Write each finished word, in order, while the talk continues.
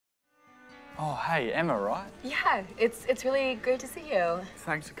Oh, hey, Emma, right? Yeah, it's really great to see you.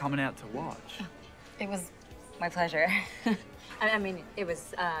 Thanks for coming out to watch. It was my pleasure. I mean, it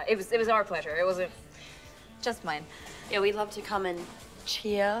was our pleasure. It wasn't just mine. Yeah, we'd love to come and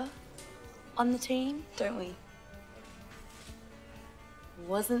cheer on the team, don't we?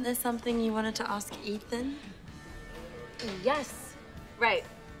 Wasn't there something you wanted to ask Ethan? Yes. Right.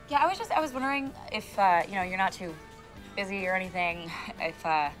 Yeah, I was wondering if you know, you're not too busy or anything, if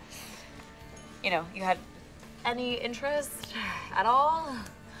you know, you had any interest at all.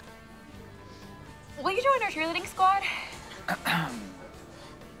 Will you join our cheerleading squad?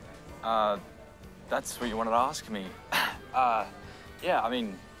 That's what you wanted to ask me. Yeah, I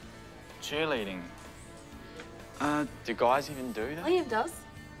mean, cheerleading. Do guys even do that? Liam does.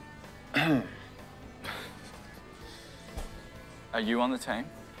 Are you on the team?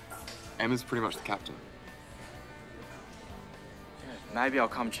 Emma's pretty much the captain. Yeah, maybe I'll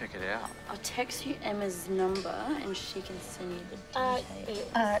come check it out. I'll text you Emma's number and she can send you the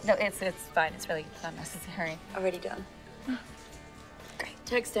details. No, it's fine. It's really not necessary. Already done. Great.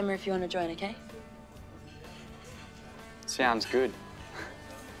 Text Emma if you want to join, okay? Sounds good.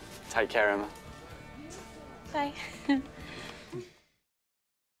 Take care, Emma. Bye.